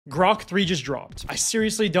Grok 3 just dropped. I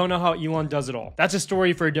seriously don't know how Elon does it all. That's a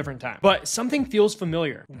story for a different time. But something feels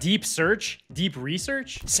familiar. Deep search, deep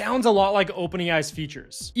research, sounds a lot like OpenAI's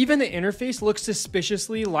features. Even the interface looks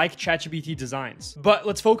suspiciously like ChatGPT designs. But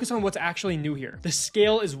let's focus on what's actually new here. The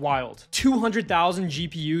scale is wild. 200,000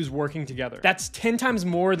 GPUs working together. That's 10 times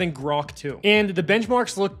more than Grok 2. And the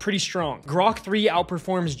benchmarks look pretty strong. Grok 3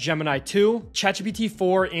 outperforms Gemini 2, ChatGPT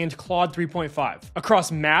 4, and Claude 3.5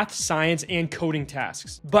 across math, science, and coding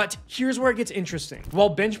tasks. But here's where it gets interesting.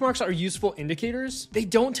 While benchmarks are useful indicators, they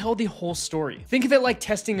don't tell the whole story. Think of it like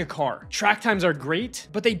testing a car. Track times are great,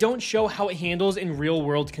 but they don't show how it handles in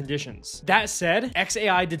real-world conditions. That said,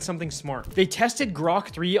 XAI did something smart. They tested Grok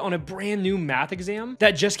 3 on a brand new math exam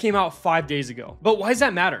that just came out 5 days ago. But why does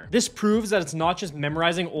that matter? This proves that it's not just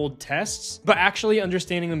memorizing old tests, but actually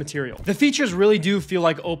understanding the material. The features really do feel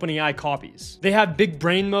like OpenAI copies. They have big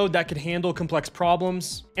brain mode that could handle complex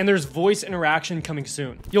problems, and there's voice interaction coming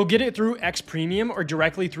soon. You'll get it through X Premium or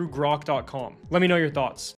directly through Grok.com. Let me know your thoughts.